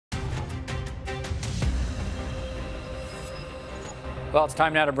Well, it's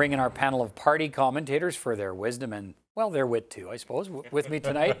time now to bring in our panel of party commentators for their wisdom and, well, their wit too, I suppose. With me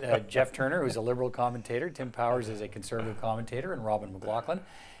tonight, Geoff Turner, who's a Liberal commentator, Tim Powers is a Conservative commentator, and Robin MacLachlan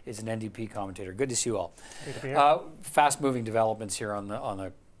is an NDP commentator. Good to see you all. Good to be here. Fast-moving developments here on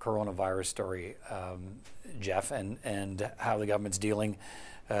the coronavirus story, Geoff, and how the government's dealing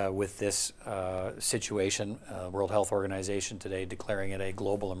with this situation. World Health Organization today declaring it a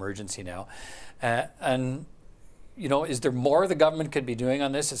global emergency now. And you know, is there more the government could be doing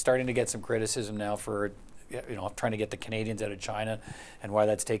on this? It's starting to get some criticism now for, you know, trying to get the Canadians out of China and why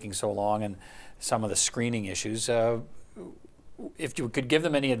that's taking so long, and some of the screening issues. If you could give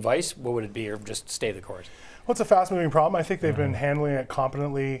them any advice, what would it be, or just stay the course? Well, it's a fast-moving problem. I think they've been handling it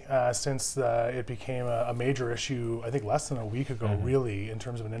competently since it became a major issue, I think less than a week ago, really, in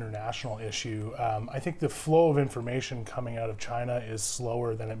terms of an international issue. I think the flow of information coming out of China is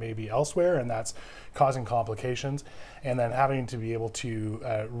slower than it may be elsewhere, and that's causing complications. And then having to be able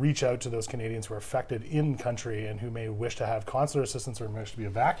to reach out to those Canadians who are affected in country and who may wish to have consular assistance or wish to be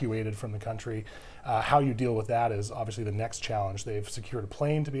evacuated from the country, how you deal with that is obviously the next challenge. They've secured a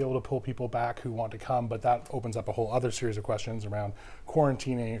plane to be able to pull people back who want to come, but that opens up a whole other series of questions around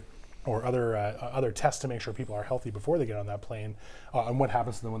quarantining or other tests to make sure people are healthy before they get on that plane, and what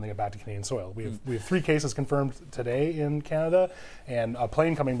happens to them when they get back to Canadian soil. We have 3 cases confirmed today in Canada, and a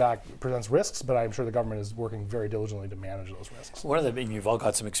plane coming back presents risks, but I'm sure the government is working very diligently to manage those risks. One of the, you've all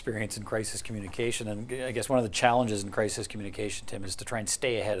got some experience in crisis communication, and I guess one of the challenges in crisis communication, Tim, is to try and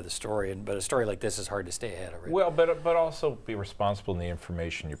stay ahead of the story, but a story like this is hard to stay ahead of. Right? Well, but also be responsible in the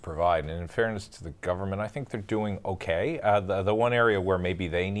information you provide, and in fairness to the government, I think they're doing okay. The one area where maybe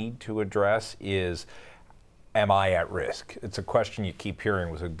they need to address is, am I at risk? It's a question you keep hearing.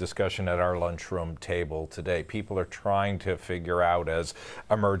 It was a discussion at our lunchroom table today. People are trying to figure out, as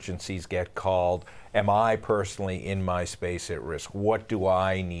emergencies get called, am I personally in my space at risk? What do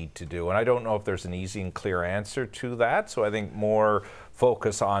I need to do? And I don't know if there's an easy and clear answer to that, so I think more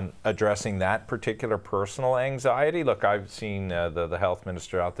focus on addressing that particular personal anxiety. Look, I've seen the health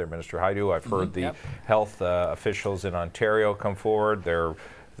minister out there, Minister Haidu. I've heard the health officials in Ontario come forward. They're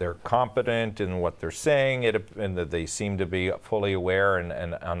competent in what they're saying, and that they seem to be fully aware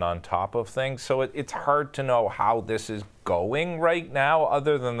and on top of things. So it's hard to know how this is going right now,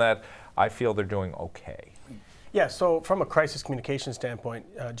 other than that I feel they're doing okay. Yeah, so from a crisis communication standpoint,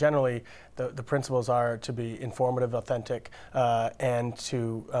 generally the principles are to be informative, authentic, and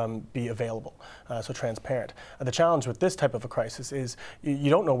to be available, so transparent. The challenge with this type of a crisis is you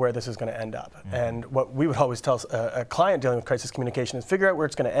don't know where this is going to end up. And what we would always tell a client dealing with crisis communication is figure out where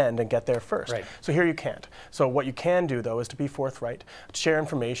it's going to end and get there first. Right. So here you can't. So what you can do, though, is to be forthright, share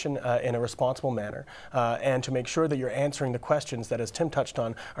information in a responsible manner, and to make sure that you're answering the questions that, as Tim touched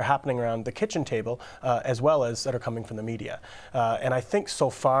on, are happening around the kitchen table, as well as that are coming from the media. And I think so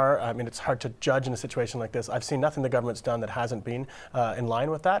far, I mean, it's hard to judge in a situation like this. I've seen nothing the government's done that hasn't been in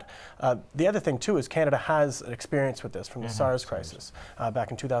line with that. The other thing, too, is Canada has an experience with this from the SARS crisis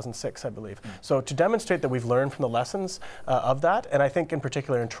back in 2006, I believe. So to demonstrate that we've learned from the lessons of that, and I think in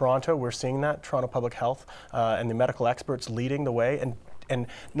particular in Toronto, we're seeing that, Toronto Public Health and the medical experts leading the way, and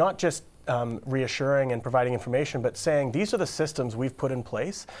not just reassuring and providing information, but saying these are the systems we've put in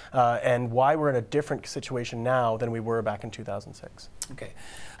place and why we're in a different situation now than we were back in 2006. Okay,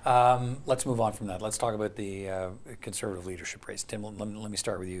 let's move on from that. Let's talk about the Conservative leadership race. Tim, let me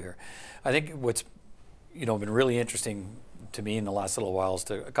start with you here. I think what's been really interesting to me in the last little while is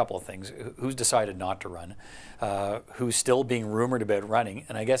a couple of things. Who's decided not to run? Who's still being rumored about running?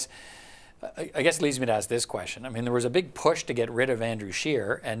 And I guess it leads me to ask this question. I mean, there was a big push to get rid of Andrew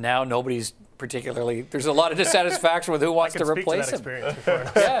Scheer, and now nobody's particularly, there's a lot of dissatisfaction with who wants to replace him.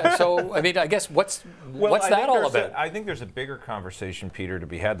 Yeah, so I mean, I guess what's that all about? I think there's a bigger conversation, Peter, to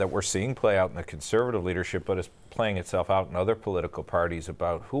be had that we're seeing play out in the Conservative leadership, but is playing itself out in other political parties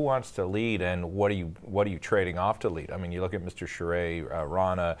about who wants to lead and what are you trading off to lead. I mean, you look at Mr. Charest,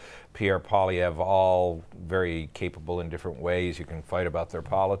 Rana, Pierre Poilievre, all very capable in different ways. You can fight about their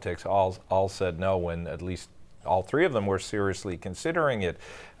politics. All said no when at least all 3 of them were seriously considering it.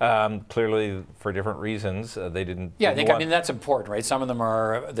 Clearly, for different reasons, they didn't. Yeah, I mean that's important, right? Some of them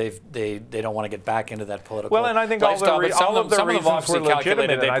are they don't want to get back into that political. Well, and I think lifestyle, all of the reasons were legitimate.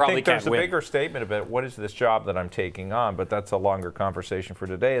 And I think there's a bigger statement about what is this job that I'm taking on, but that's a longer conversation for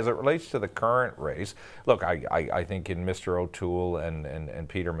today. As it relates to the current race, look, I think in Mr. O'Toole and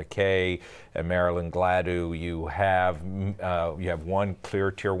Peter MacKay and Marilyn Gladu, you have one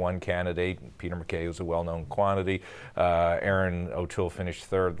clear Tier 1 candidate, Peter MacKay, who's a well-known quant quantity. Aaron O'Toole finished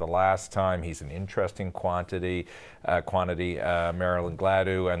third the last time. He's an interesting quantity. Marilyn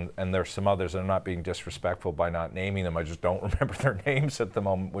Gladu, and there's some others. I'm not being disrespectful by not naming them. I just don't remember their names at the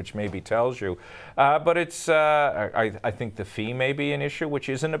moment, which maybe tells you. But it's, I think the fee may be an issue, which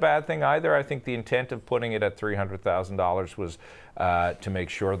isn't a bad thing either. I think the intent of putting it at $300,000 was to make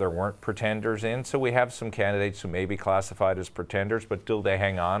sure there weren't pretenders in. So we have some candidates who may be classified as pretenders, but do they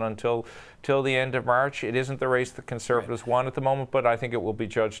hang on until the end of March? It isn't the race the Conservatives want at the moment, but I think it will be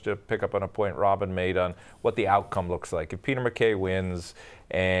judged, to pick up on a point Robin made, on what the outcome looks like. If Peter MacKay wins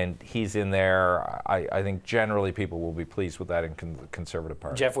and he's in there, I think generally people will be pleased with that in the Conservative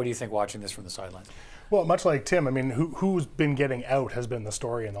Party. Jeff, what do you think watching this from the sidelines? Well, much like Tim, I mean, who's been getting out has been the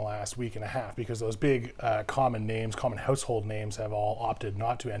story in the last week and a half, because those big common names, common household names, have all opted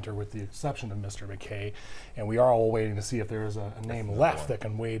not to enter, with the exception of Mr. MacKay. And we are all waiting to see if there is a name left that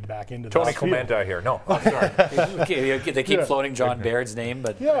can wade back into Tony this field. Clement out here. No, I'm sorry. They keep floating John Baird's name,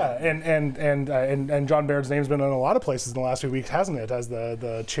 but yeah, and John Baird's name's been in a lot of places in the last few weeks, hasn't it? As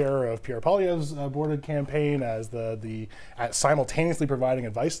the chair of Pierre Poilievre's boarded campaign, as the simultaneously providing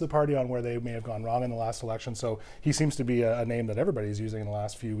advice to the party on where they may have gone wrong in the last election. So he seems to be a name that everybody's using in the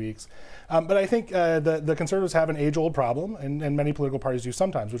last few weeks. But I think the Conservatives have an age-old problem, and many political parties do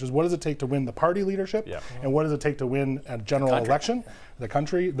sometimes, which is, what does it take to win the party leadership? Yeah. And what does it take to win a general election? The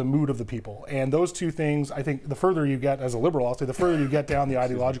country, the mood of the people. And those two things, I think, the further you get, as a liberal, I'll say, the further you get down the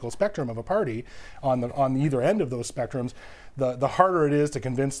ideological spectrum of a party, on either end of those spectrums, the harder it is to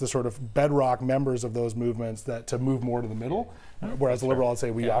convince the sort of bedrock members of those movements that to move more to the middle. Whereas the liberal, I'd say,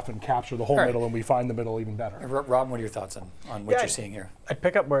 we often capture the whole middle, and we find the middle even better. Robin, what are your thoughts on what you're seeing here? I'd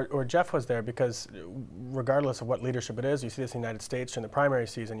pick up where Jeff was there, because regardless of what leadership it is, you see this in the United States in the primary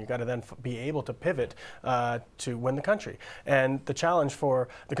season, you've got to then be able to pivot to win the country. And the challenge for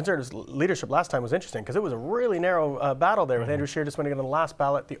the Conservatives leadership last time was interesting, because it was a really narrow battle there, with Andrew Scheer just winning on the last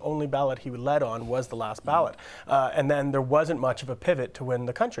ballot. The only ballot he led on was the last ballot. And then there wasn't much of a pivot to win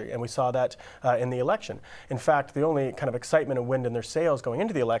the country, and we saw that in the election. In fact, the only kind of excitement and wind in their sails going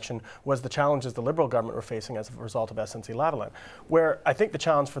into the election was the challenges the Liberal government were facing as a result of SNC-Lavalin. Where I think the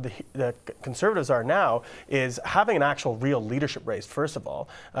challenge for the Conservatives are now is having an actual real leadership race, first of all.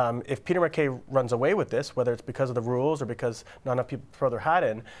 If Peter MacKay runs away with this, whether it's because of the rules or because not enough people throw their hat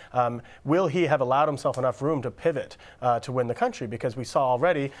in, will he have allowed himself enough room to pivot to win the country? Because we saw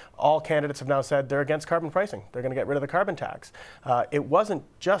already all candidates have now said they're against carbon pricing. They're going to get rid of the carbon tax. It wasn't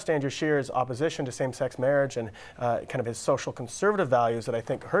just Andrew Scheer's opposition to same-sex marriage and kind of his social conservative values that I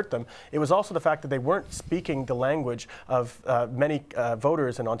think hurt them. It was also the fact that they weren't speaking the language of many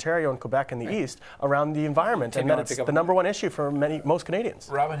voters in Ontario and Quebec and the East around the environment, and that it's the number one issue for most Canadians.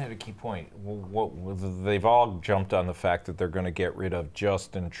 Robin had a key point. They've all jumped on the fact that they're going to get rid of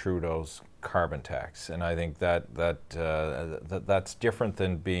Justin Trudeau's carbon tax, and I think that's different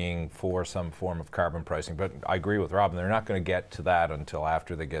than being for some form of carbon pricing. But I agree with Robin, they're not going to get to that until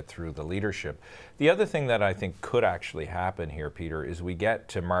after they get through the leadership. The other thing that I think could actually happen here, Peter, is we get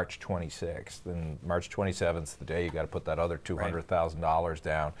to March 26th, and March 27th is the day you got to put that other $200,000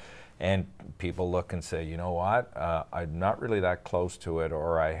 down. And people look and say, you know what, I'm not really that close to it,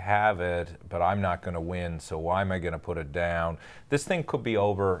 or I have it, but I'm not going to win, so why am I going to put it down? This thing could be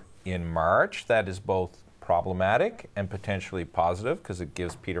over in March. That is both problematic and potentially positive, because it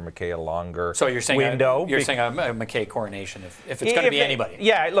gives Peter MacKay a longer window. You're saying a MacKay coronation if it's going to be anybody.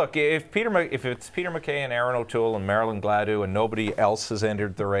 Yeah, look, if it's Peter MacKay and Aaron O'Toole and Marilyn Gladu and nobody else has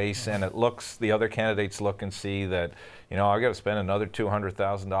entered the race, and it looks, the other candidates look and see that, you know, I've got to spend another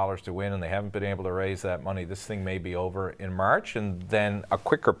 $200,000 to win, and they haven't been able to raise that money, this thing may be over in March, and then a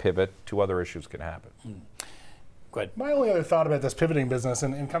quicker pivot to other issues can happen. Go ahead. My only other thought about this pivoting business,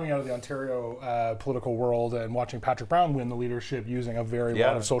 and coming out of the Ontario political world and watching Patrick Brown win the leadership using a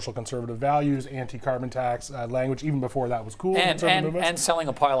lot of social conservative values, anti-carbon tax language, even before that was cool. And selling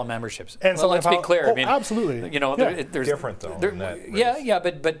a pile of memberships. And well, let's be clear. Oh, I mean, absolutely. You know, there's different though.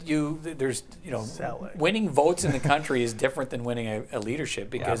 But there's winning votes in the country is different than winning a leadership,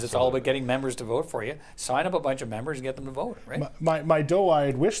 because it's all about getting members to vote for you. Sign up a bunch of members and get them to vote. Right. My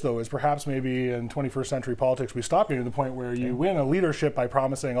doe-eyed wish, though, is perhaps maybe in 21st century politics we stop getting to the point where you win a leadership by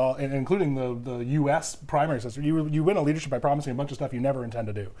promising all, including the U.S. primary system, you win a leadership by promising a bunch of stuff you never intend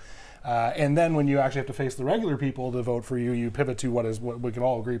to do. And then when you actually have to face the regular people to vote for you, you pivot to what we can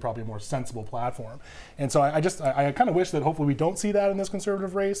all agree probably a more sensible platform. And so I kind of wish that hopefully we don't see that in this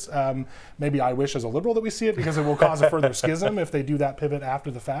Conservative race. Maybe I wish as a Liberal that we see it, because it will cause a further schism if they do that pivot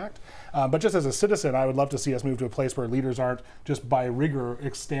after the fact. But just as a citizen, I would love to see us move to a place where leaders aren't just by rigor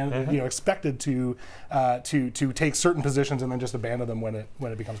expected to take certain positions and then just abandon them when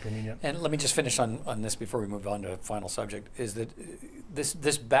it becomes convenient. And let me just finish on this before we move on to a final subject, is that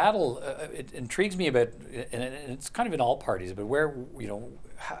this battle, it intrigues me a bit, and it's kind of in all parties, but where,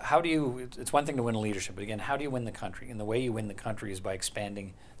 how do you, it's one thing to win a leadership, but again, how do you win the country? And the way you win the country is by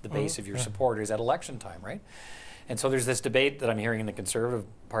expanding the base of your supporters at election time, right? And so there's this debate that I'm hearing in the Conservative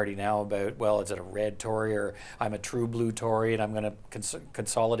Party now about, well, is it a red Tory or I'm a true blue Tory and I'm going to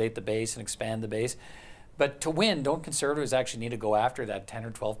consolidate the base and expand the base. But to win, don't Conservatives actually need to go after that 10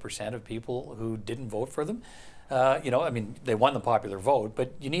 or 12% of people who didn't vote for them? I mean, they won the popular vote,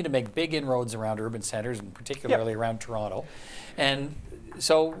 but you need to make big inroads around urban centers and particularly around Toronto. And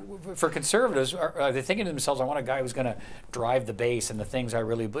so for Conservatives, are they thinking to themselves, I want a guy who's going to drive the base and the things I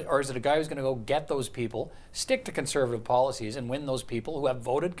really believe, or is it a guy who's going to go get those people, stick to Conservative policies and win those people who have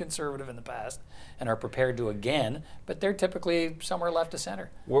voted Conservative in the past and are prepared to again, but they're typically somewhere left of center?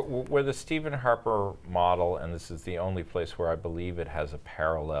 Where the Stephen Harper model, and this is the only place where I believe it has a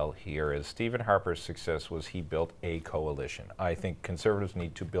parallel here, is Stephen Harper's success was he built a coalition. I think Conservatives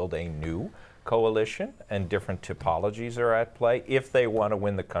need to build a new coalition, and different typologies are at play. If they want to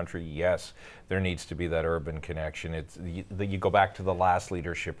win the country, yes, there needs to be that urban connection. You go back to the last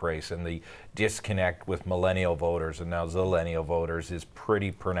leadership race, and the disconnect with millennial voters and now zillennial voters is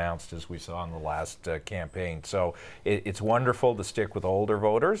pretty pronounced, as we saw in the last campaign. So it's wonderful to stick with older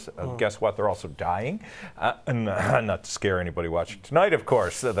voters. Guess what? They're also dying. And not to scare anybody watching tonight, of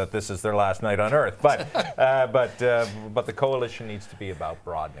course, that this is their last night on Earth. But the coalition needs to be about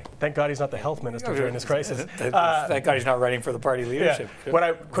broadening. Thank God he's not the health minister during this crisis. Thank God he's not running for the party leadership.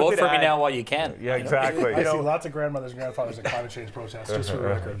 Yeah. Vote for me now while you can. Yeah, exactly. I see lots of grandmothers and grandfathers at climate change protests, just for the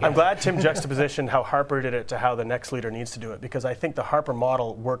record. I'm glad Tim juxtapositioned how Harper did it to how the next leader needs to do it, because I think the Harper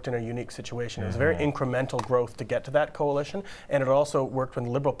model worked in a unique situation. It was very incremental growth to get to that coalition, and it also worked when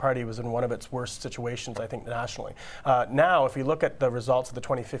the Liberal Party was in one of its worst situations, I think, nationally. Now, if you look at the results of the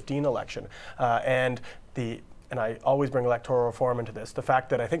 2015 election, and I always bring electoral reform into this, the fact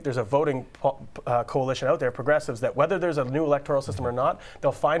that I think there's a voting coalition out there, progressives, that whether there's a new electoral system or not,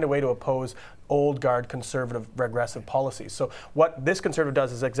 they'll find a way to oppose old guard conservative regressive policies. So what this Conservative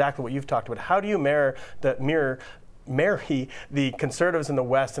does is exactly what you've talked about. How do you marry the Conservatives in the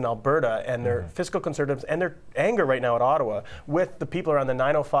West in Alberta and their fiscal Conservatives and their anger right now at Ottawa with the people around the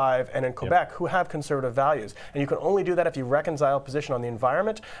 905 and in Quebec who have Conservative values? And you can only do that if you reconcile position on the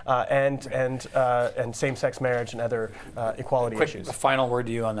environment and same-sex marriage and other equality issues. A final word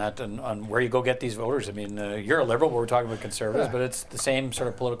to you on that, and on where you go get these voters. I mean, you're a Liberal, but we're talking about Conservatives, but it's the same sort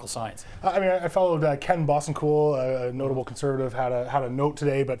of political science. I mean, I followed Ken Bossencool, a notable Conservative, had a note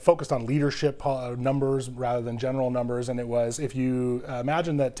today, but focused on leadership numbers rather than general numbers, and it was, if you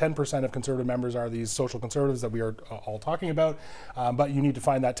imagine that 10% of Conservative members are these social Conservatives that we are all talking about, but you need to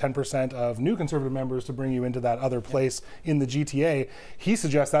find that 10% of new Conservative members to bring you into that other place in the GTA, he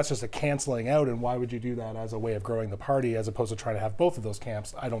suggests that's just a canceling out, and why would you do that as a way of growing the party as opposed to trying to have both of those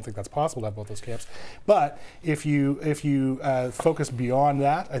camps? I don't think that's possible to have both those camps. But if you focus beyond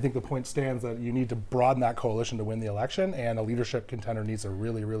that, I think the point stands that you need to broaden that coalition to win the election, and a leadership contender needs to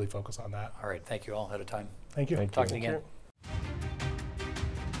really, really focus on that. All right, thank you all ahead of time. Thank you. Talk to you again.